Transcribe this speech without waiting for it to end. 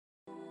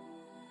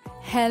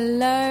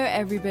Hello,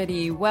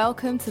 everybody.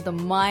 Welcome to the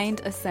Mind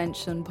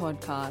Ascension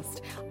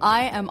podcast.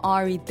 I am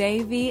Ari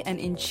Davey, an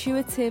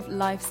intuitive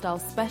lifestyle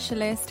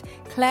specialist,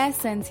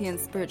 clairsentient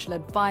spiritual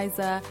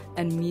advisor,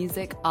 and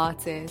music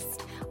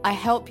artist. I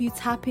help you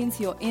tap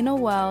into your inner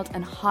world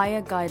and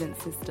higher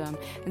guidance system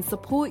and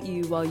support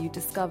you while you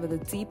discover the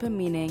deeper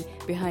meaning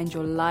behind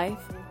your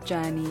life,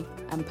 journey,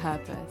 and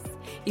purpose.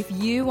 If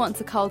you want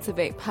to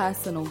cultivate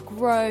personal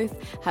growth,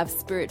 have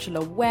spiritual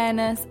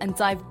awareness, and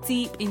dive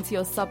deep into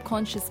your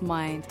subconscious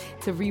mind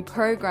to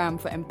reprogram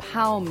for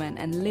empowerment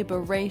and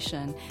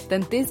liberation,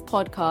 then this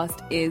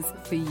podcast is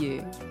for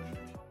you.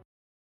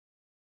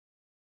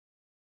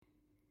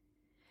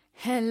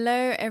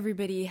 Hello,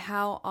 everybody.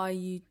 How are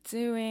you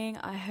doing?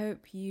 I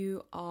hope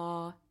you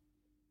are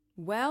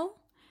well,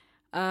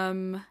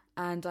 and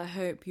I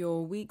hope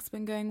your week's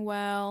been going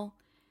well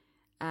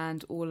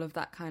and all of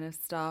that kind of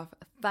stuff.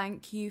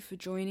 Thank you for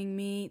joining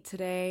me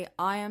today.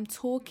 I am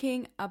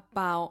talking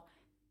about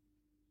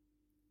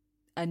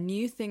a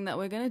new thing that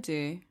we're going to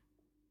do,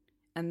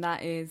 and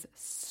that is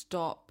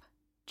stop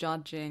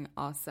judging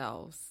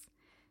ourselves.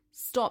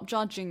 Stop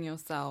judging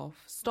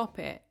yourself. Stop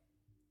it.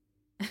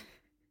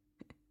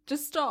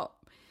 Just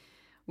stop.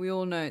 We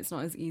all know it's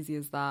not as easy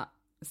as that.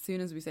 As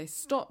soon as we say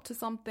stop to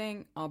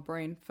something, our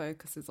brain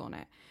focuses on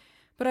it.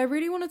 But I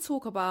really want to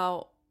talk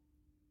about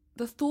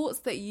the thoughts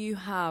that you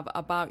have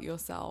about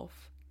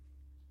yourself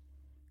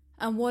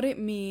and what it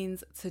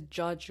means to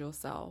judge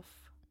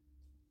yourself.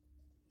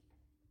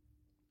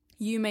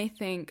 You may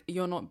think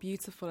you're not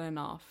beautiful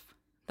enough.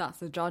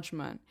 That's a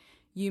judgment.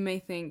 You may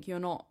think you're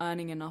not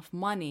earning enough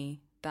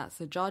money. That's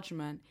a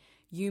judgment.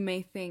 You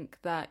may think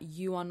that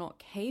you are not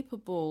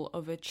capable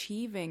of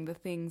achieving the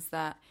things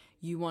that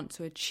you want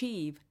to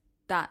achieve.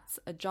 That's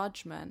a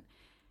judgment.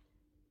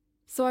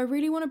 So I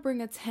really want to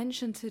bring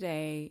attention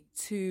today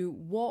to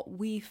what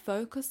we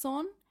focus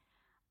on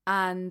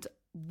and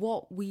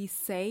what we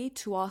say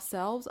to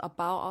ourselves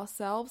about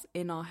ourselves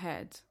in our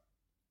head.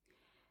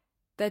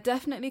 There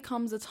definitely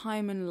comes a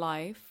time in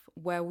life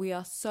where we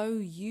are so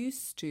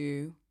used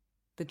to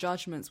the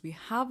judgments we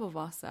have of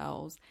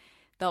ourselves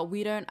that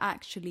we don't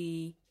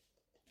actually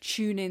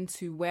tune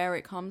into where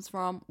it comes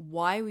from,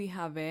 why we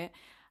have it,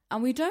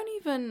 and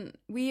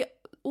we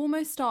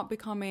almost start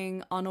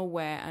becoming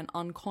unaware and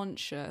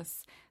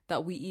unconscious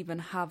that we even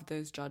have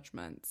those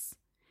judgments,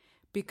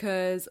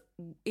 because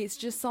it's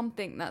just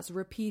something that's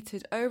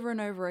repeated over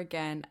and over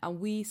again, and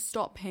we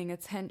stop paying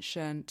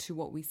attention to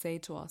what we say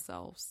to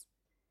ourselves.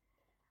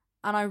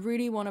 And I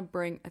really want to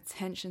bring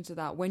attention to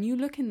that. When you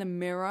look in the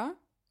mirror,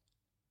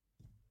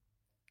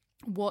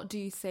 what do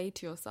you say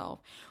to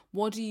yourself?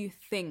 What do you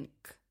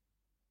think?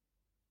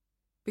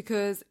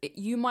 Because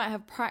you might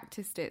have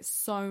practiced it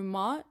so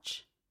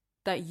much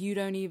that you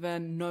don't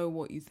even know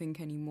what you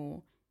think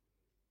anymore.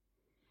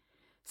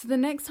 So the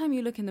next time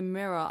you look in the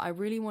mirror, I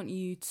really want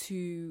you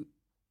to,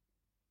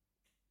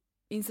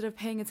 instead of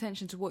paying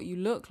attention to what you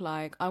look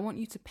like, I want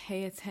you to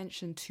pay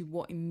attention to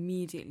what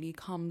immediately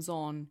comes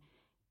on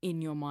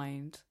in your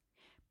mind,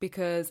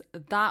 because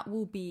that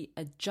will be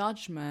a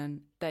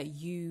judgment that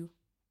you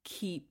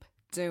keep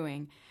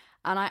doing.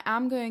 And I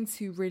am going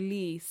to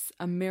release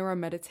a mirror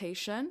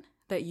meditation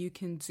that you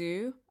can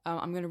do.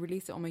 I'm going to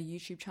release it on my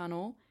YouTube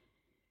channel,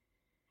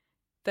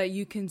 that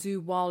you can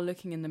do while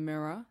looking in the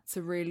mirror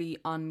to really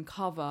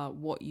uncover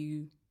what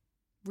you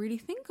really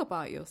think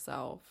about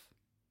yourself.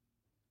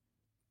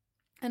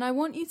 And I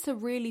want you to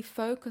really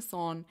focus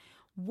on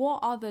what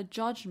other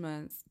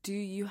judgments do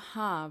you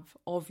have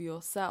of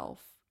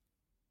yourself?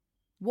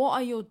 What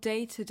are your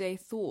day-to-day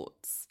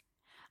thoughts?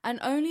 And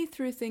only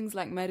through things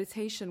like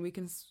meditation we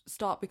can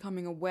start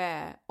becoming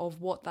aware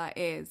of what that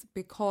is,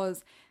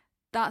 because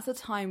that's a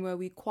time where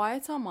we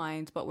quiet our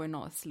mind, but we're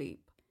not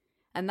asleep.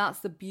 And that's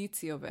the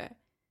beauty of it.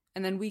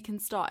 And then we can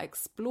start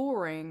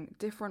exploring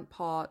different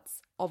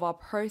parts of our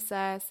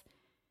process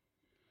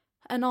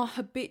and our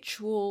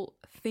habitual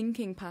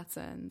thinking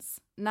patterns.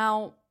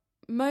 Now,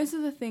 most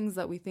of the things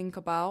that we think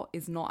about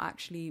is not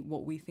actually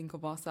what we think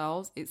of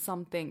ourselves. It's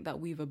something that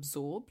we've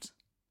absorbed.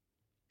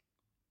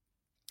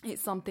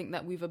 It's something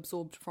that we've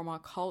absorbed from our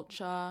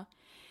culture.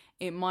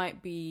 It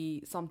might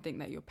be something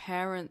that your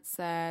parents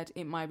said.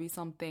 It might be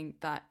something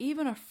that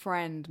even a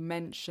friend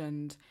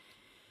mentioned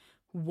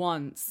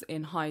once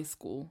in high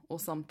school or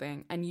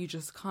something, and you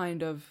just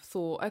kind of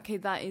thought, okay,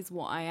 that is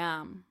what I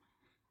am.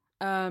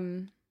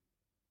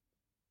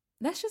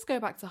 Let's just go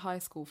back to high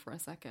school for a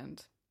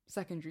second,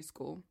 secondary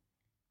school.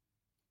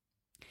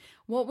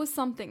 What was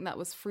something that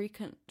was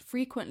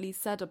frequently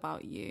said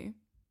about you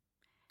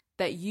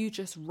that you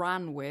just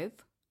ran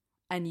with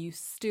and you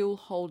still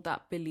hold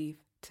that belief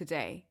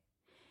today?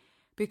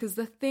 Because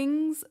the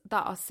things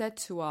that are said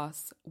to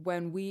us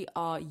when we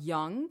are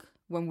young,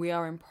 when we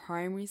are in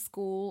primary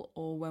school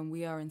or when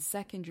we are in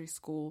secondary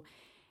school,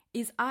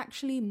 is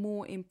actually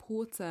more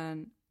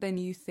important than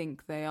you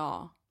think they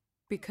are.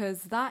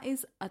 Because that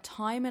is a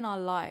time in our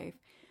life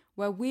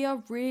where we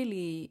are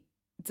really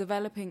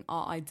developing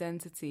our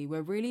identity.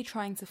 We're really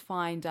trying to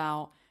find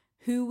out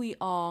who we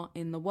are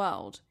in the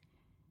world.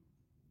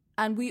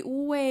 And we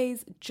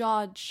always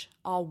judge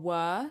our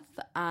worth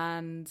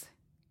and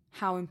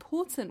how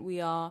important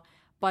we are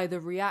by the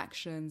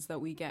reactions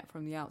that we get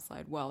from the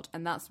outside world.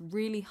 And that's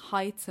really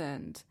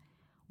heightened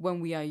when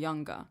we are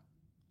younger,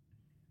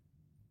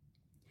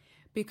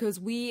 because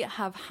we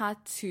have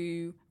had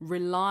to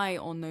rely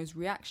on those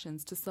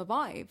reactions to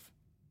survive.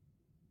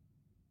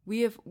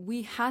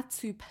 We had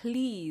to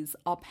please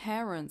our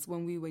parents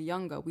when we were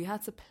younger. We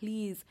had to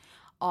please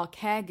our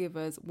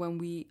caregivers when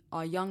we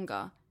were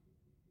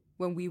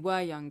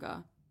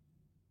younger.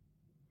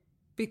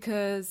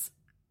 Because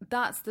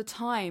that's the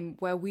time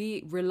where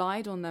we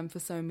relied on them for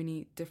so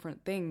many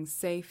different things,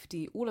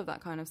 safety, all of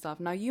that kind of stuff.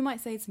 Now, you might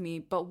say to me,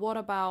 but what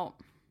about...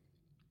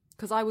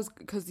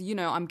 Because, you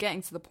know, I'm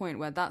getting to the point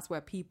where that's where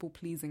people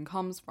pleasing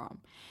comes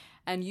from.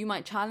 And you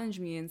might challenge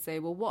me and say,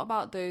 well, what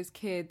about those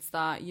kids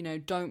that, you know,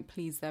 don't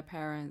please their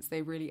parents?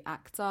 They really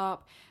act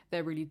up.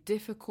 They're really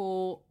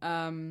difficult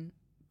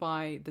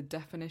by the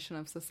definition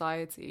of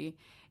society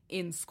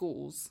in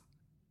schools.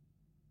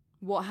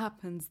 What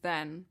happens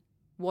then?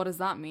 What does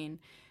that mean?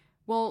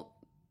 Well,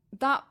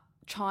 that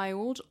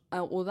child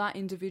or that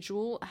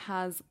individual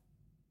has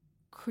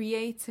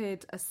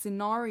created a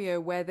scenario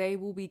where they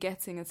will be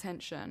getting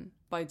attention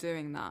by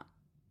doing that.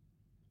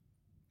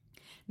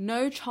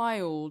 No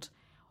child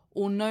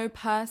or no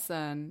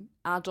person,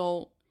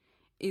 adult,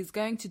 is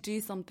going to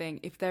do something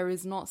if there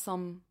is not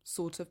some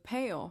sort of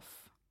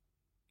payoff.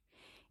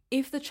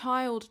 If the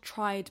child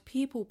tried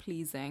people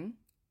pleasing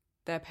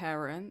their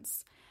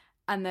parents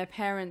and their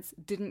parents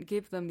didn't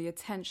give them the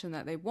attention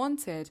that they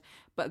wanted,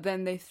 but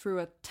then they threw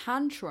a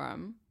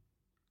tantrum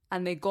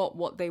and they got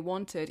what they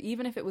wanted,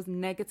 even if it was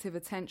negative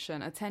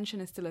attention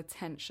is still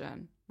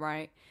attention,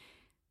 right?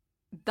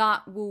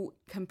 That will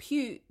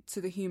compute to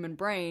the human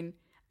brain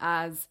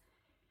as,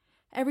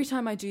 every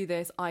time I do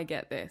this, I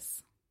get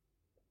this.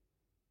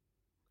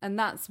 And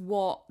that's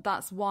why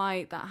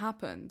that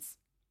happens.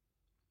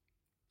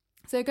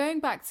 So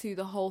going back to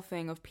the whole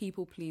thing of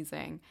people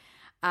pleasing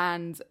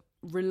and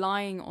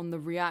relying on the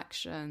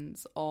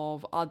reactions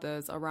of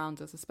others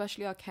around us,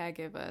 especially our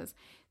caregivers,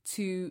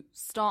 to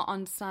start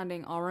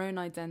understanding our own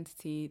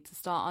identity, to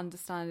start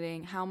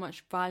understanding how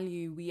much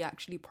value we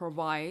actually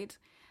provide.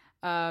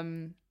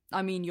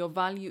 I mean, your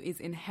value is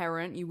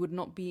inherent. You would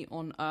not be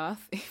on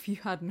earth if you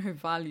had no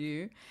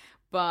value,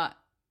 but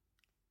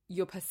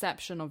your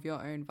perception of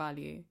your own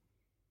value.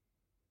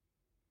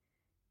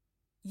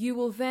 You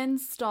will then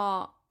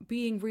start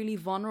being really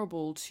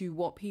vulnerable to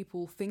what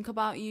people think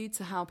about you,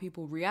 to how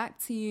people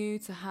react to you,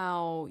 to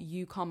how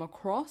you come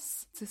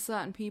across to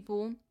certain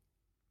people.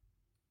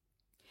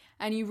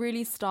 And you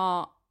really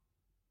start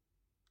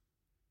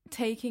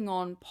taking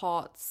on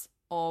parts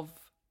of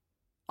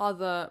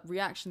other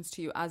reactions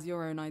to you as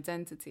your own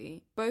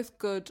identity, both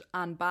good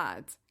and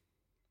bad.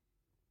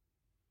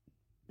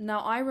 Now,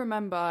 I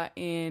remember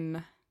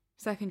in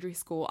secondary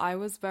school,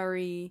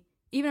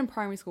 even in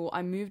primary school,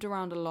 I moved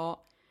around a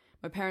lot.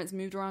 My parents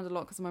moved around a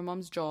lot because of my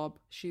mum's job.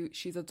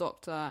 She's a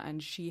doctor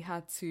and she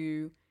had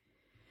to...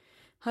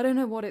 I don't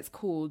know what it's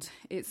called.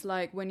 It's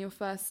like when you're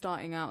first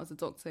starting out as a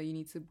doctor, you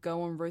need to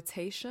go on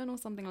rotation or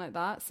something like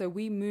that. So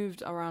we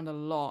moved around a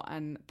lot,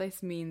 and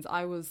this means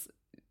I was,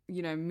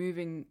 you know,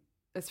 moving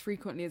as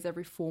frequently as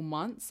every 4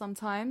 months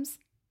sometimes.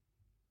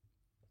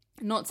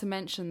 Not to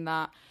mention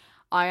that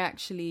I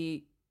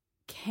actually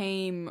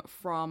came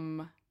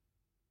from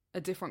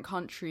a different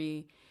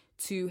country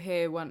to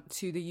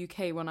the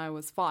UK when I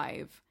was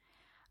 5.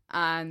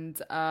 And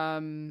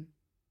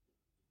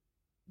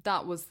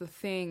that was the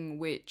thing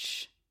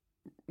which,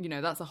 you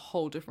know, that's a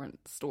whole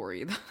different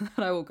story that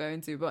I will go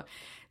into. But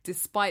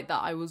despite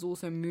that, I was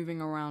also moving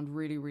around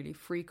really, really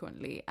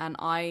frequently. And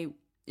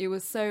it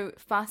was so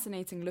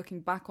fascinating looking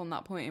back on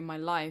that point in my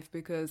life,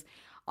 because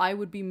I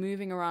would be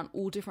moving around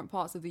all different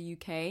parts of the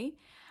UK.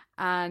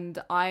 And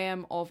I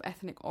am of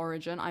ethnic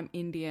origin. I'm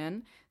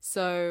Indian.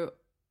 So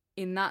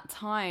in that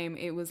time,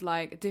 it was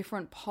like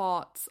different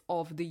parts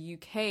of the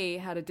UK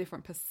had a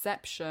different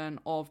perception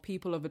of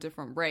people of a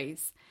different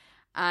race.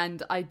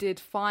 And I did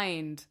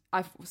find,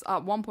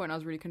 at one point I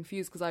was really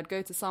confused, because I'd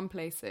go to some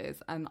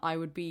places and I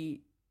would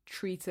be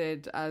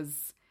treated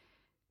as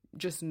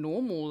just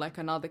normal, like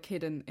another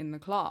kid in the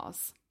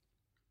class.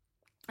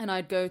 And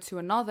I'd go to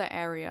another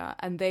area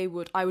and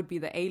I would be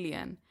the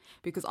alien,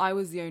 because I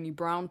was the only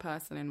brown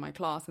person in my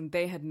class and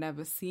they had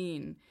never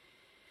seen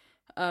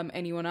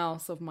anyone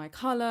else of my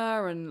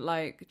color and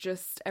like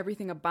just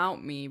everything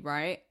about me,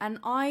 right? And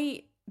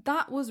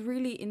that was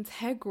really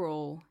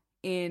integral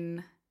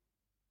in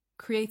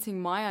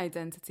creating my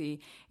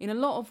identity. In a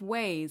lot of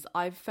ways,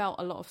 I've felt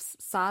a lot of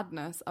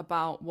sadness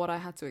about what I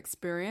had to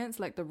experience,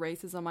 like the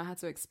racism I had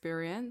to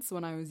experience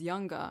when I was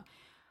younger.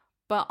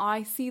 But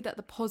I see that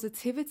the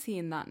positivity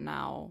in that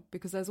now,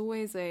 because there's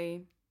always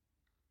a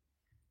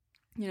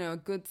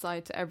good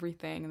side to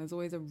everything, and there's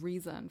always a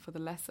reason for the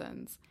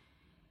lessons,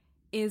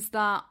 is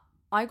that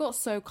I got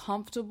so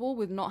comfortable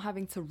with not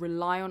having to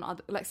rely on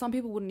other, like some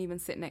people wouldn't even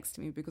sit next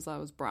to me because I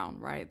was brown,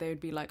 right? They would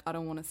be like, I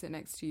don't want to sit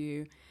next to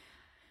you.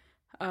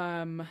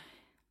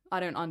 I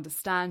don't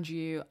understand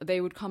you.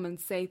 They would come and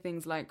say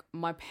things like,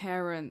 my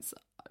parents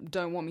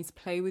don't want me to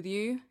play with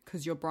you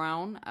because you're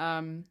brown.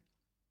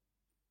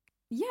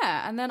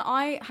 Yeah, and then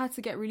I had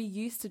to get really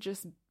used to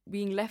just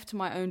being left to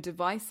my own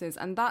devices.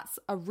 And that's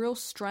a real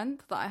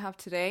strength that I have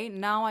today.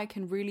 Now I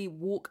can really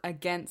walk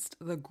against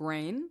the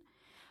grain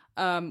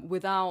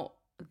without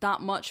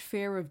that much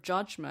fear of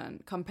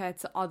judgment compared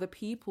to other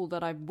people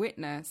that I've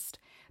witnessed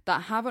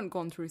that haven't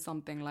gone through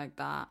something like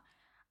that.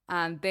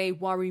 And they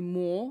worry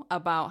more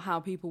about how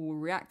people will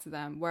react to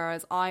them.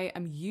 Whereas I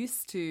am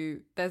used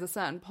to, there's a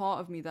certain part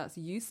of me that's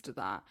used to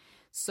that.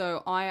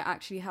 So I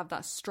actually have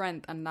that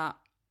strength and that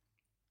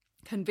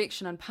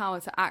conviction and power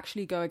to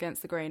actually go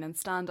against the grain and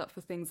stand up for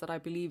things that I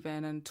believe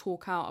in and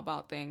talk out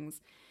about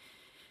things.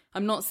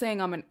 I'm not saying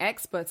I'm an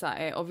expert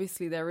at it.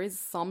 Obviously, there is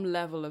some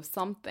level of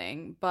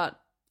something, but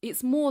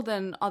it's more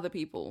than other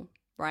people,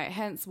 right?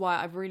 Hence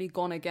why I've really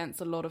gone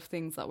against a lot of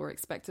things that were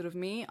expected of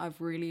me. I've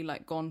really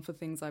gone for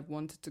things I've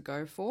wanted to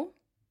go for.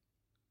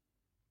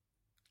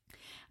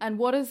 And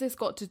what has this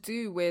got to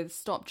do with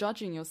stop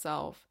judging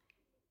yourself?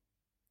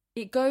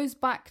 It goes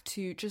back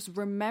to just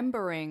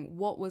remembering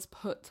what was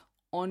put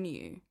on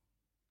you.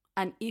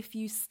 And if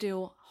you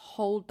still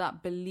hold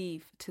that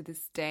belief to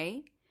this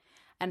day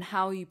and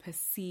how you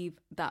perceive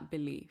that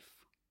belief.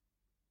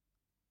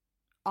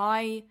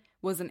 I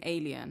was an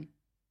alien.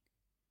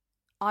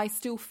 I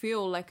still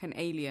feel like an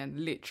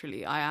alien,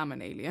 literally. I am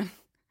an alien.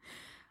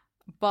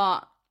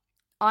 But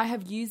I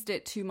have used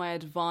it to my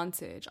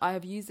advantage. I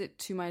have used it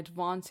to my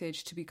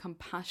advantage to be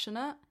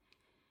compassionate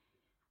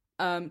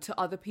to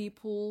other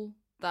people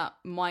that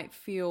might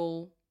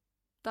feel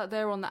that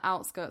they're on the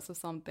outskirts of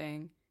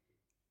something.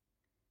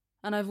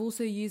 And I've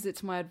also used it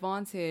to my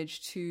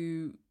advantage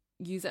to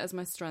use it as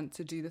my strength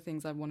to do the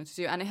things I've wanted to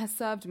do. And it has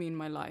served me in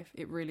my life.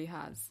 It really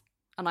has.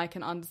 And I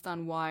can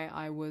understand why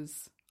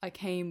I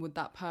came with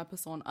that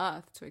purpose on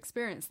earth to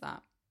experience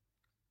that.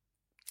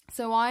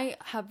 So I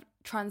have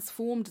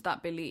transformed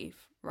that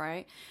belief,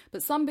 right?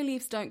 But some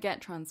beliefs don't get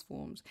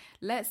transformed.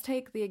 Let's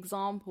take the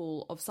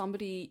example of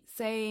somebody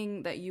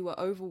saying that you were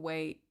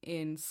overweight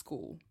in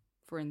school,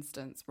 for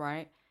instance,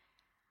 right?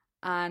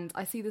 And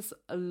I see this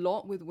a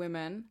lot with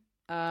women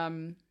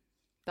that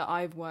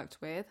I've worked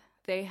with.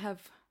 They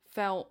have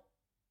felt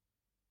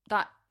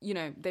that,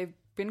 they've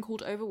been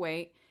called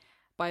overweight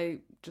by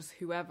just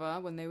whoever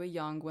when they were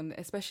young,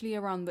 especially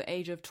around the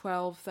age of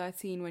 12,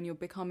 13, when you're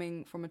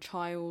becoming from a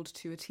child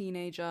to a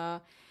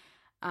teenager,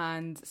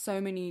 and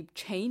so many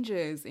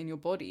changes in your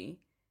body.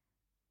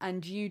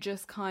 And you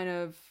just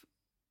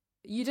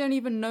you don't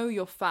even know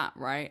you're fat,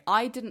 right?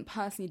 I didn't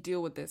personally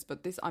deal with this,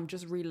 but I'm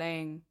just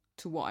relaying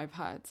to what I've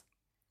heard.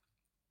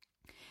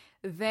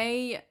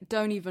 They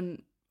don't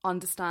even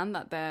understand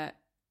that they're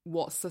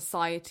what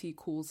society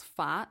calls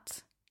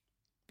fat,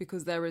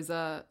 because there is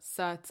a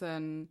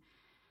certain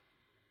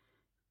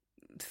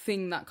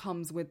thing that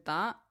comes with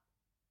that.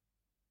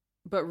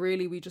 But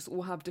really, we just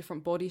all have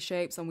different body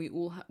shapes, and we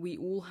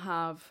all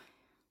have,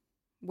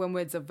 when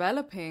we're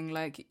developing,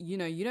 you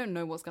don't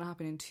know what's going to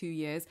happen in 2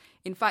 years.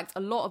 In fact,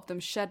 a lot of them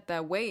shed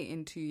their weight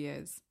in 2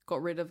 years,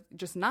 got rid of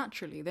just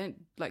naturally. They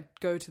didn't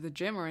go to the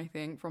gym or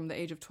anything from the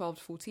age of 12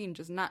 to 14,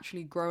 just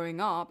naturally growing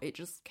up, it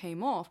just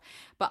came off.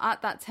 But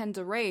at that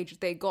tender age,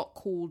 they got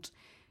called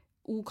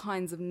all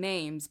kinds of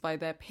names by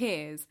their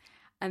peers,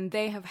 and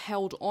they have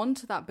held on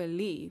to that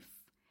belief.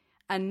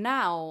 And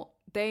now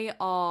they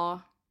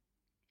are,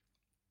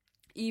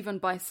 even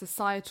by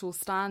societal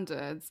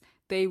standards,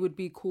 they would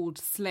be called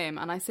slim.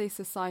 And I say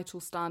societal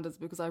standards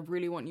because I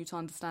really want you to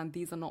understand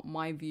these are not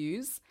my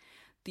views.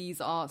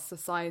 These are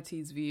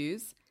society's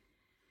views.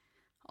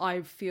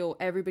 I feel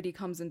everybody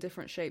comes in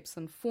different shapes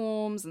and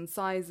forms and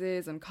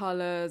sizes and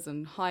colors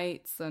and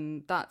heights,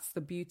 and that's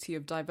the beauty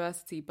of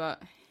diversity.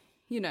 But,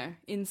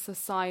 in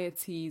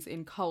societies,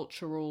 in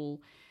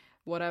cultural,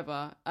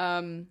 whatever,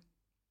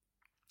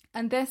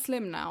 and they're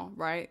slim now,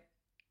 right?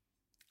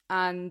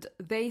 And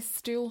they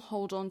still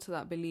hold on to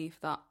that belief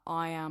that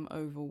I am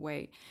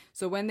overweight.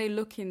 So when they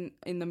look in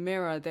the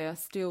mirror, they are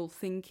still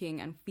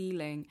thinking and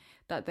feeling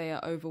that they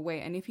are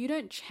overweight. And if you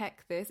don't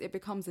check this, it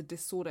becomes a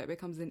disorder. It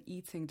becomes an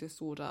eating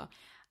disorder.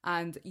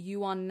 And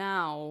you are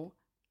now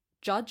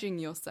judging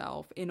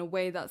yourself in a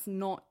way that's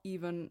not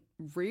even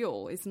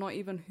real. It's not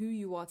even who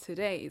you are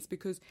today. It's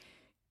because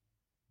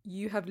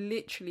you have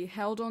literally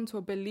held on to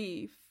a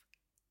belief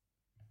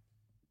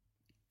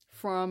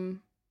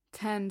from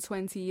 10,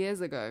 20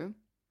 years ago,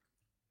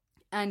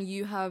 and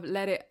you have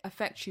let it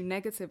affect you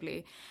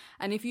negatively.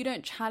 And if you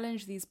don't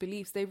challenge these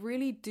beliefs, they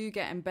really do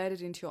get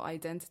embedded into your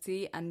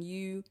identity, and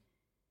you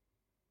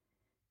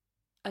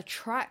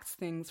attract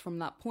things from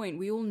that point.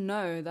 We all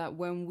know that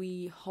when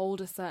we hold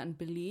a certain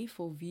belief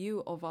or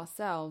view of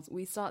ourselves,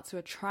 we start to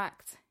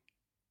attract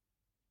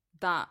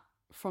that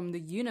from the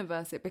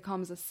universe. It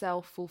becomes a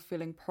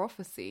self-fulfilling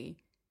prophecy.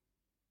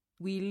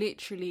 We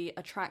literally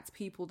attract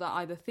people that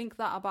either think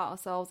that about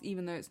ourselves,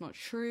 even though it's not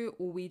true,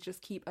 or we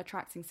just keep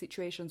attracting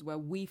situations where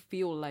we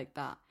feel like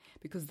that,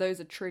 because those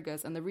are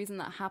triggers. And the reason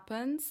that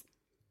happens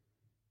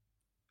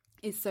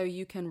is so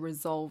you can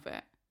resolve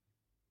it.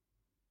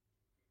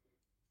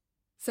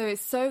 So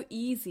it's so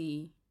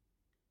easy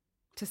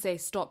to say,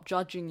 stop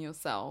judging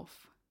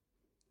yourself.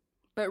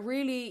 But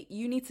really,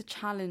 you need to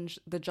challenge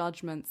the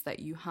judgments that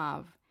you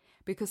have,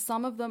 because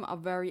some of them are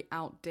very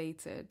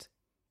outdated.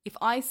 If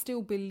I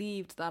still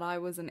believed that I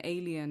was an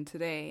alien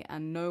today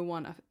and no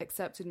one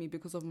accepted me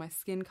because of my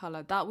skin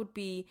color, that would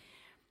be,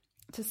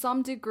 to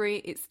some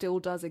degree, it still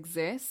does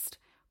exist,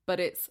 but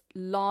it's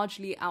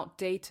largely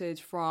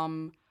outdated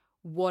from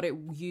what it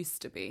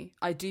used to be.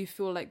 I do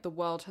feel like the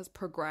world has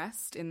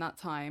progressed in that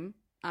time,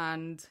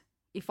 and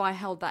if I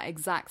held that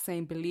exact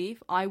same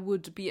belief, I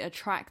would be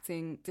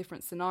attracting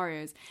different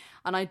scenarios.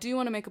 And I do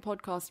want to make a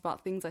podcast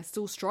about things I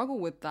still struggle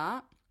with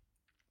that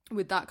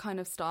kind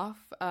of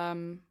stuff,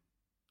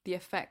 the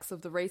effects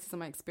of the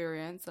racism I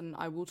experience, and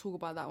I will talk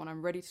about that when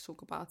I'm ready to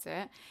talk about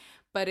it.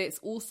 But it's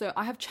also,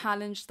 I have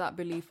challenged that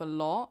belief a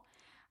lot,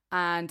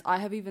 and I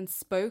have even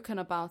spoken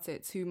about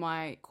it to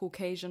my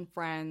Caucasian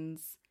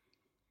friends,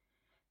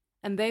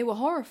 and they were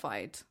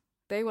horrified.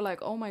 They were like,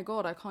 oh my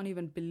God, I can't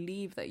even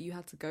believe that you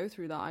had to go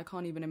through that. I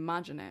can't even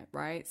imagine it,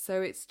 right?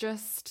 So it's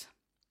just,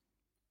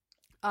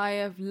 I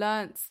have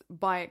learnt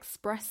by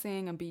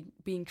expressing and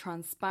being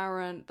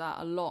transparent that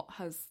a lot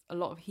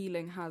of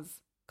healing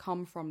has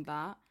come from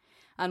that,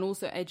 and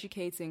also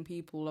educating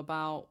people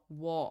about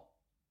what,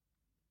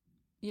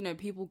 you know,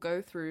 people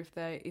go through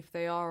if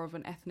they are of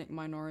an ethnic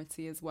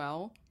minority as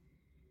well.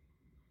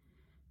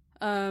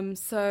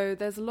 So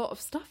there's a lot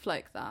of stuff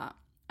like that.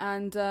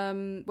 And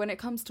when it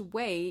comes to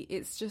weight,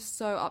 it's just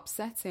so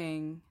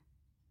upsetting.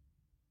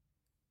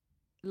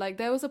 Like,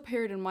 there was a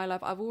period in my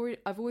life, I've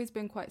always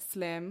been quite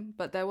slim,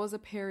 but there was a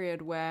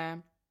period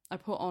where I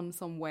put on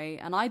some weight,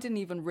 and I didn't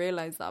even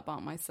realize that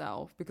about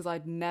myself, because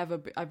I'd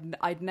never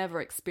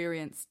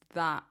experienced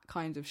that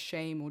kind of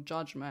shame or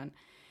judgment.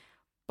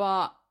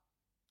 But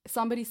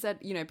somebody said,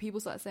 you know, people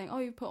started saying, oh,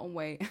 you've put on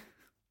weight.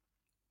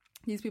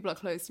 These people are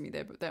close to me,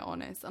 they're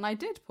honest. And I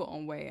did put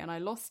on weight, and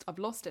I've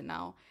lost it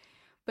now.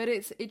 But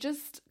it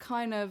just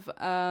kind of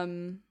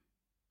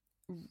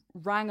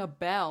rang a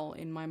bell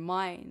in my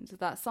mind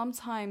that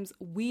sometimes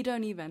we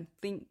don't even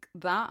think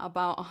that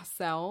about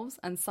ourselves,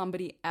 and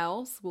somebody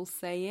else will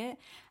say it,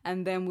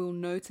 and then we'll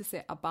notice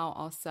it about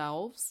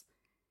ourselves.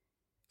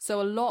 So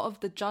a lot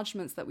of the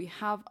judgments that we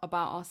have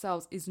about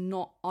ourselves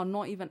are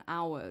not even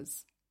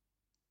ours.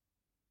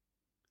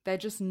 They're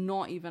just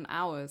not even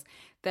ours.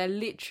 They're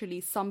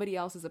literally somebody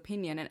else's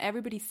opinion, and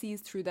everybody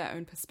sees through their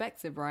own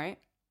perspective, right?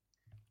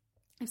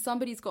 If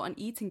somebody's got an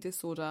eating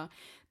disorder,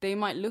 they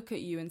might look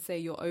at you and say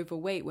you're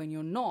overweight when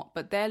you're not,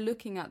 but they're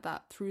looking at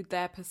that through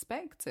their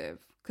perspective,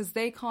 because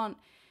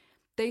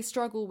they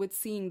struggle with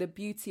seeing the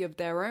beauty of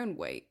their own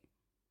weight.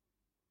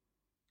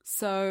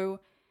 So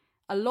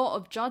a lot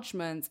of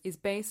judgment is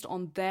based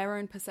on their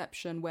own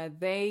perception, where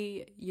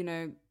they, you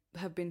know,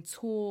 have been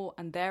taught,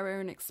 and their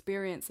own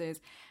experiences.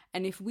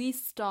 And if we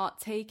start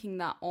taking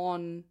that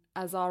on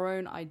as our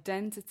own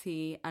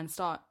identity and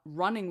start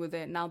running with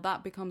it, now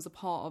that becomes a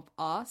part of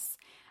us,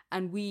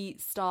 and we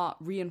start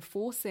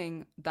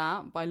reinforcing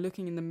that by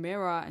looking in the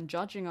mirror and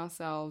judging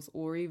ourselves,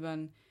 or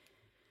even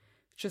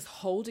just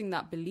holding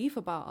that belief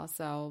about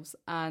ourselves,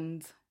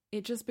 and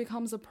it just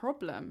becomes a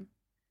problem.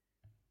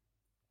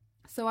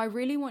 So I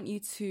really want you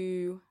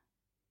to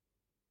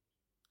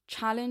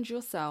challenge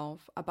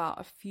yourself about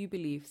a few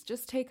beliefs.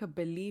 Just take a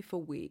belief a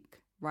week,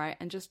 right?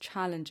 And just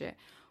challenge it.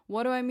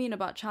 What do I mean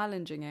about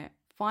challenging it?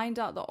 Find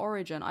out the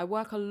origin. I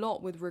work a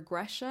lot with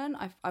regression.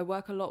 I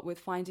work a lot with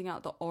finding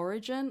out the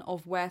origin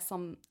of where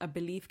a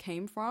belief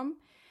came from,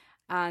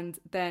 and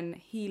then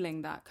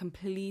healing that,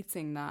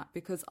 completing that,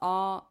 because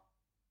our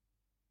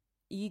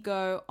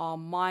ego, our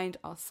mind,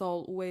 our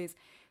soul always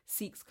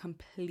seeks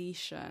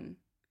completion.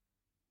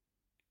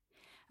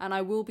 And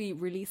I will be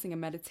releasing a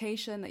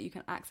meditation that you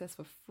can access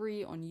for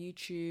free on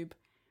YouTube,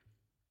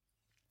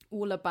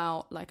 all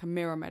about like a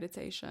mirror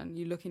meditation.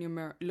 You look in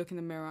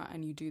the mirror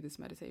and you do this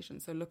meditation.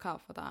 So look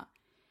out for that.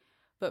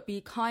 But be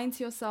kind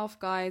to yourself,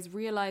 guys.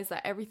 Realize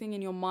that everything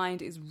in your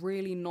mind is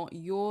really not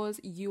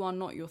yours. You are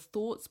not your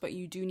thoughts, but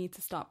you do need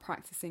to start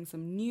practicing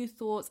some new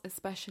thoughts,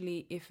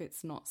 especially if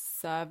it's not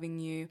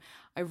serving you.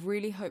 I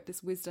really hope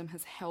this wisdom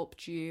has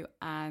helped you,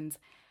 and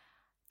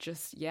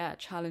just,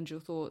 challenge your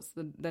thoughts.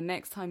 The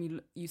next time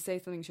you say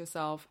something to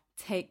yourself,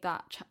 take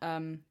that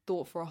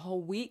thought for a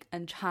whole week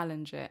and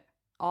challenge it.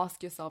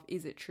 Ask yourself,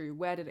 is it true?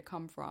 Where did it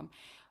come from?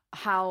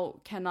 How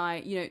can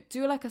I,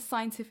 do like a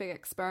scientific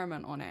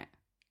experiment on it?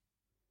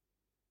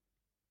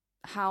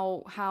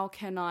 How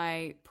can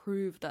I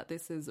prove that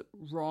this is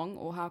wrong,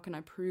 or how can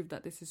I prove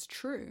that this is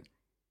true?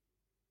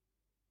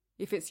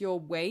 If it's your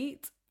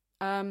weight,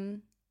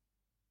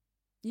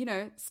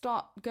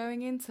 start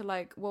going into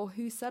like, well,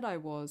 who said I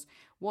was?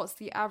 What's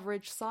the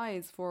average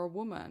size for a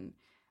woman?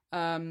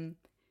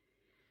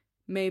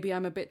 Maybe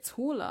I'm a bit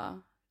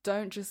taller.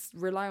 Don't just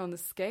rely on the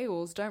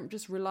scales. Don't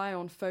just rely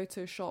on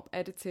Photoshop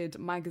edited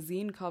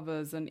magazine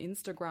covers and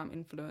Instagram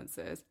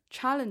influencers.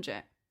 Challenge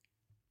it.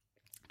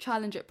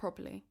 Challenge it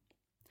properly.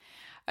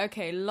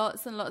 Okay,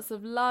 lots and lots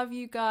of love,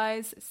 you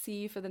guys. See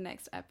you for the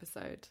next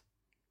episode.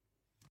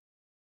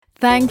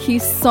 Thank you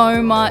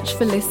so much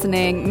for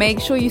listening. Make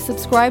sure you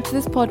subscribe to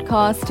this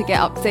podcast to get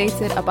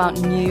updated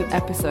about new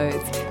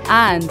episodes.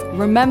 And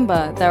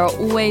remember, there are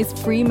always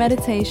free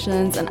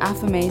meditations and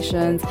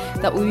affirmations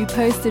that will be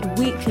posted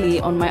weekly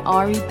on my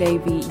Ari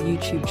Davy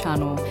YouTube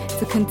channel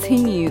to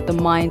continue the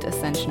mind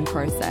ascension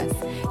process.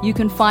 You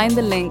can find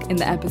the link in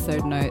the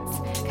episode notes.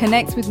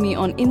 Connect with me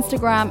on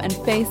Instagram and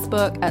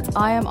Facebook at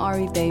I am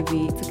Ari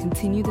Davy to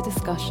continue the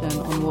discussion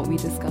on what we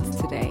discussed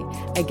today.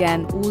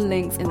 Again, all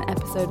links in the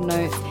episode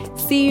notes.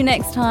 See you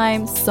next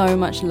time. So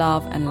much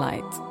love and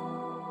light.